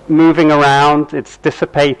moving around. It's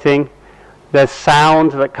dissipating. There's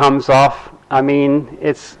sound that comes off. I mean,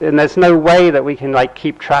 and there's no way that we can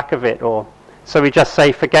keep track of it all. So we just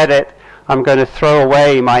say, forget it. I'm going to throw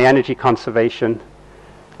away my energy conservation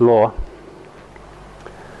law.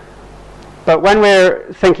 But when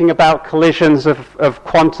we're thinking about collisions of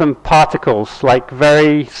quantum particles, like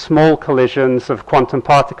very small collisions of quantum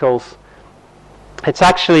particles, it's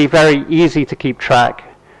actually very easy to keep track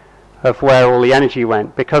of where all the energy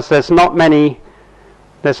went, because there's not many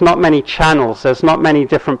channels, there's not many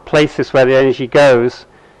different places where the energy goes.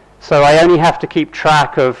 So I only have to keep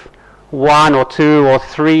track of 1 or 2 or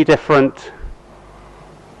 3 different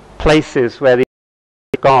places where the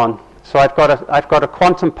energy is gone. So I've got a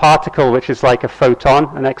quantum particle which is like a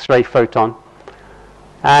photon, an X-ray photon,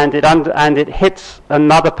 and it hits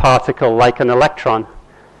another particle like an electron,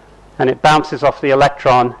 and it bounces off the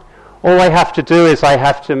electron. All I have to do is I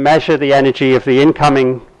have to measure the energy of the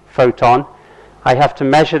incoming photon, I have to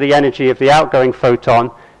measure the energy of the outgoing photon,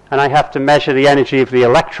 and I have to measure the energy of the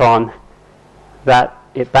electron that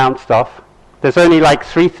it bounced off. There's only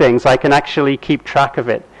 3 things. I can actually keep track of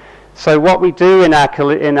it. So what we do in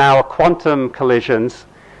our quantum collisions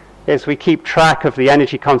is we keep track of the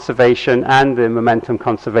energy conservation and the momentum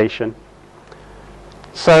conservation.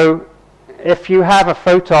 So if you have a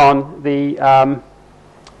photon, the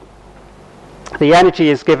energy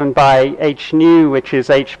is given by h nu, which is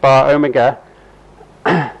h bar omega,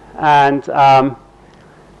 and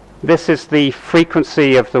this is the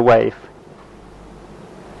frequency of the wave.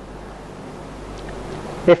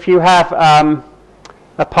 if you have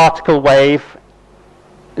a particle wave,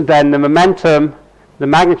 then the momentum, the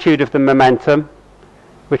magnitude of the momentum,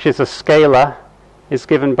 which is a scalar, is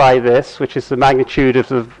given by this, which is the magnitude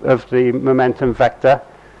of the momentum vector,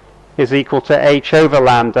 is equal to h over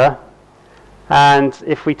lambda. And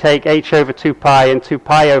if we take h over 2 pi and 2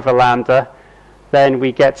 pi over lambda, then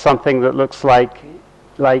we get something that looks like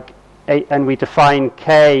and we define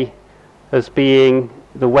k as being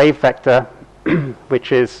the wave vector,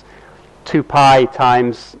 which is 2 pi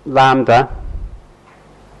times lambda.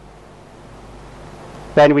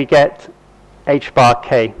 Then we get h bar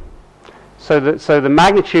k. So the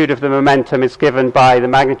magnitude of the momentum is given by the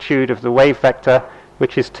magnitude of the wave vector,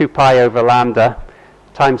 which is 2 pi over lambda,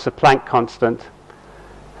 times the Planck constant.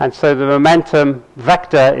 And so the momentum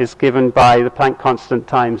vector is given by the Planck constant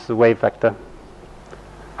times the wave vector.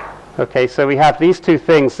 Okay, so we have these two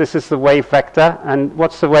things. This is the wave vector, and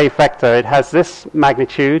what's the wave vector? It has this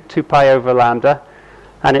magnitude, 2 pi over lambda,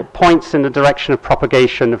 and it points in the direction of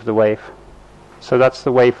propagation of the wave. So that's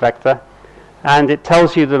the wave vector. And it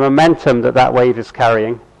tells you the momentum that that wave is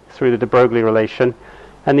carrying through the de Broglie relation.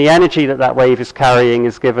 And the energy that that wave is carrying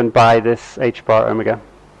is given by this h bar omega.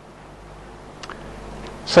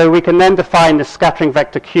 So we can then define the scattering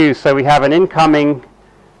vector q. So we have an incoming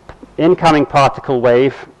particle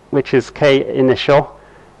wave, which is k initial.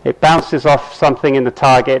 It bounces off something in the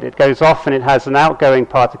target. It goes off and it has an outgoing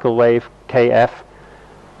particle wave, kf.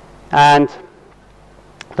 And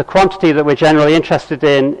the quantity that we're generally interested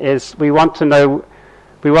in is we want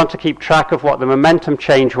to keep track of what the momentum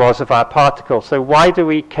change was of our particle. So why do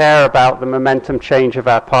we care about the momentum change of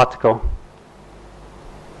our particle?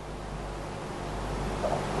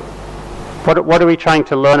 What are we trying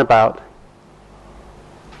to learn about?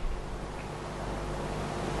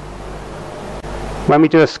 When we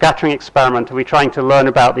do a scattering experiment, are we trying to learn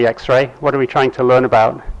about the X-ray? What are we trying to learn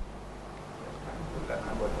about?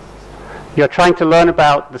 You're trying to learn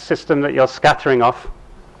about the system that you're scattering off.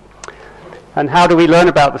 And how do we learn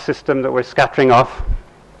about the system that we're scattering off?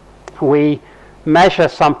 We measure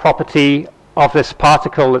some property of this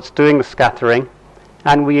particle that's doing the scattering,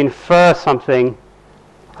 and we infer something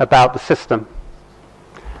about the system.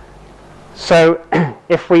 So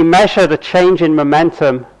if we measure the change in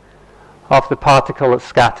momentum of the particle that's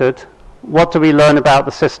scattered, what do we learn about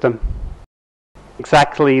the system?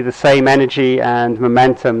 Exactly the same energy and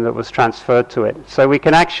momentum that was transferred to it. So we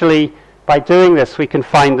can actually, by doing this, we can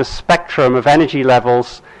find the spectrum of energy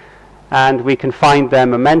levels, and we can find their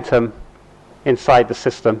momentum inside the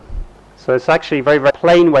system. So it's actually very, very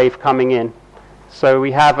plane wave coming in. So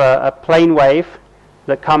we have a plane wave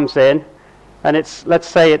that comes in, and let's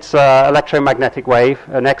say it's an electromagnetic wave,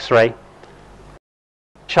 an X-ray.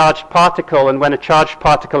 Charged particle, and when a charged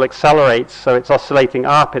particle accelerates, so it's oscillating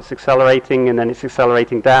up, it's accelerating, and then it's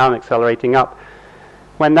accelerating down, accelerating up.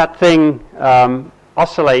 When that thing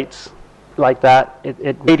oscillates like that,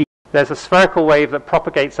 there's a spherical wave that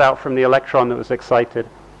propagates out from the electron that was excited.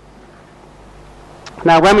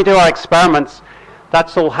 Now when we do our experiments,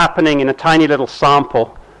 that's all happening in a tiny little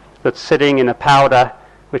sample that's sitting in a powder,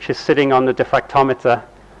 which is sitting on the diffractometer.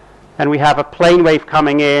 And we have a plane wave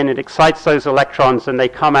coming in, it excites those electrons, and they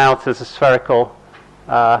come out as a spherical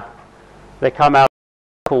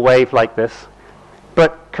wave like this.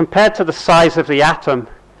 But compared to the size of the atom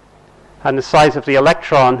and the size of the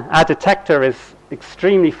electron, our detector is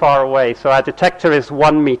extremely far away. So our detector is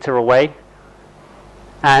 1 meter away,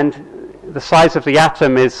 and the size of the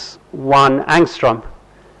atom is 1 angstrom,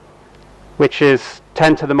 which is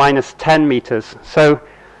 10 to the minus 10 meters. So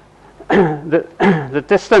the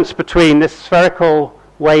distance between this spherical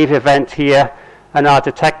wave event here and our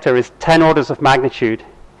detector is 10 orders of magnitude.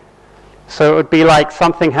 So it would be like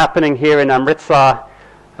something happening here in Amritsar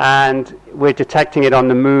and we're detecting it on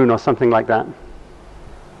the moon or something like that.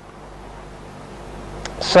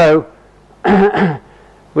 So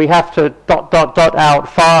we have to dot out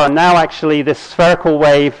far, and now actually this spherical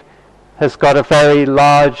wave has got a very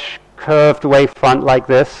large curved wavefront like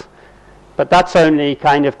this. But that's only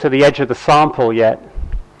kind of to the edge of the sample yet.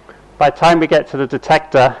 By the time we get to the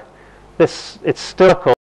detector, it's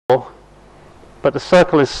circle, but the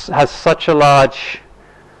circle has such a large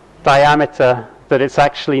diameter that it's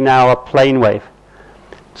actually now a plane wave.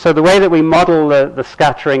 So the way that we model the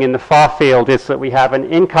scattering in the far field is that we have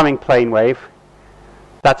an incoming plane wave.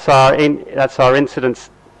 That's our incident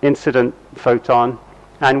photon,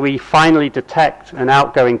 and we finally detect an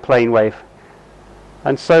outgoing plane wave.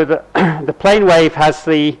 And so the plane wave has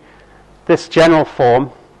this general form.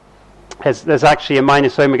 There's actually a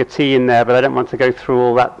minus omega t in there, but I don't want to go through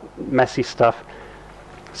all that messy stuff.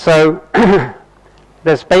 So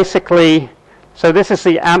there's basically So this is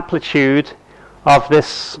the amplitude of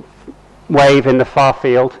this wave in the far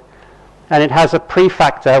field, and it has a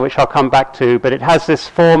prefactor which I'll come back to, but it has this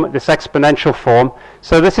form, this exponential form.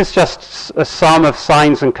 So this is just a sum of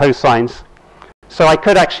sines and cosines. So I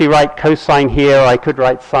could actually write cosine here, or I could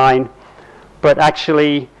write sine, but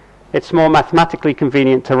actually it's more mathematically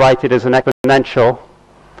convenient to write it as an exponential.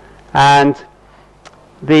 And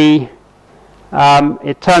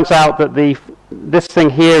it turns out that this thing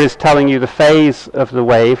here is telling you the phase of the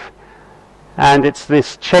wave, and it's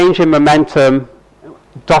this change in momentum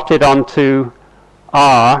dotted onto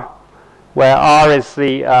r, where r is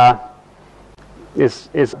the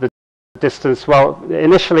distance. Well,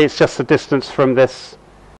 initially it's just the distance from this.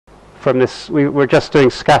 We're just doing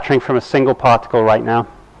scattering from a single particle right now.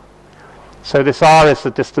 So this r is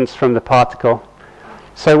the distance from the particle.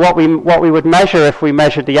 So what we would measure if we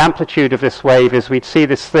measured the amplitude of this wave is we'd see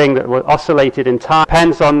this thing that oscillated in time.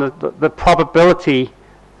 Depends on the probability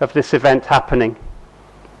of this event happening.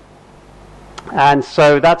 And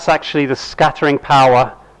so that's actually the scattering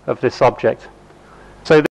power of this object.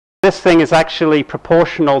 So this thing is actually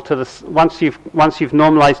proportional to this. Once you've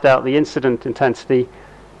normalized out the incident intensity,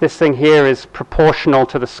 this thing here is proportional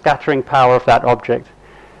to the scattering power of that object.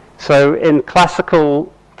 So in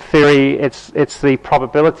classical theory, it's the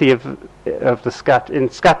probability of the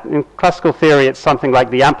in classical theory, it's something like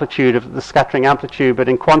the amplitude of the scattering amplitude, but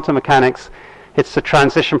in quantum mechanics, it's the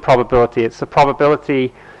transition probability. It's the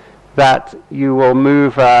probability that you will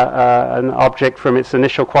move an object from its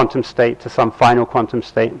initial quantum state to some final quantum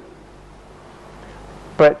state.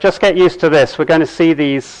 But just get used to this. We're going to see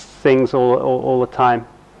these things all the time.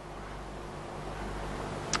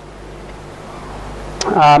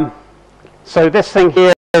 So this thing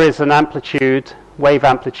here is an amplitude, wave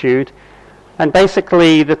amplitude, and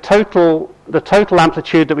basically the total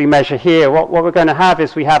amplitude that we measure here, what we're going to have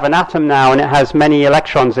is we have an atom now, and it has many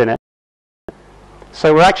electrons in it.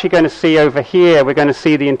 So we're actually going to see over here, we're going to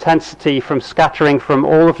see the intensity from scattering from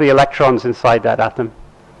all of the electrons inside that atom.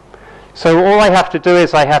 So all I have to do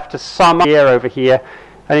is I have to sum up here over here,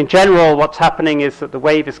 and in general what's happening is that the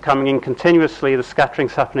wave is coming in continuously, the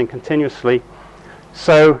scattering's happening continuously.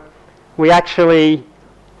 So we actually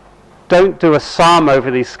don't do a sum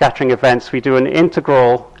over these scattering events, we do an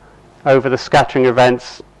integral over the scattering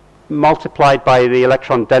events multiplied by the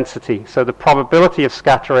electron density. So the probability of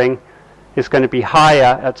scattering is going to be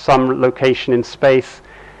higher at some location in space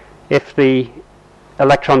if the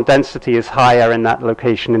electron density is higher in that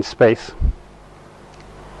location in space.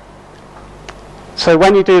 So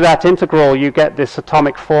when you do that integral, you get this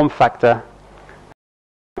atomic form factor.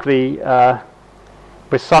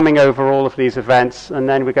 We're summing over all of these events, and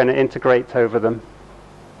then we're going to integrate over them.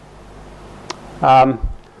 I'm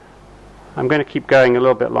going to keep going a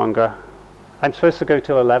little bit longer. I'm supposed to go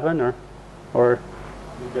till 11, or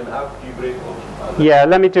You can have tea break also. yeah,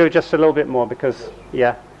 let me do just a little bit more because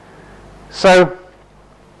yeah. So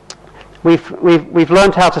we've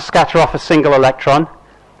learned how to scatter off a single electron,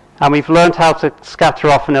 and we've learned how to scatter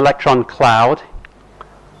off an electron cloud.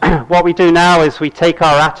 What we do now is we take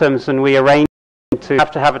our atoms and we arrange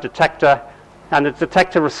to have a detector, and the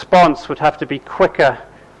detector response would have to be quicker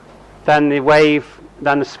than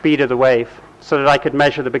the speed of the wave, so that I could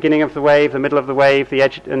measure the beginning of the wave, the middle of the wave, the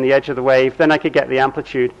edge of the wave, then I could get the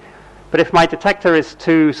amplitude. But if my detector is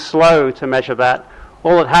too slow to measure that,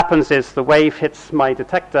 all that happens is the wave hits my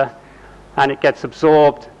detector and it gets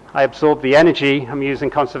absorbed. I absorb the energy. I'm using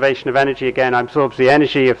conservation of energy again. I absorb the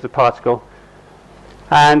energy of the particle.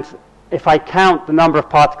 And if I count the number of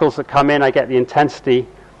particles that come in, I get the intensity.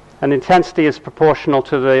 And the intensity is proportional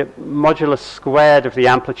to the modulus squared of the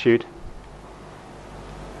amplitude.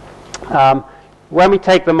 When we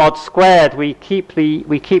take the mod squared, we keep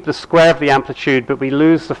the square of the amplitude, but we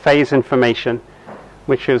lose the phase information,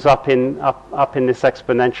 which is up in this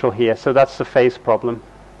exponential here. So that's the phase problem.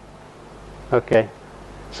 Okay,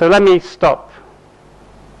 so let me stop.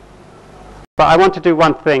 But I want to do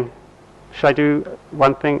one thing. Should I do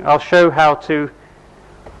one thing? I'll show how to.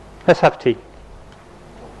 Let's have tea.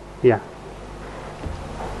 Yeah.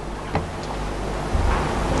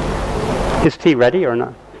 Is tea ready or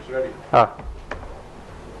not? It's ready. Ah.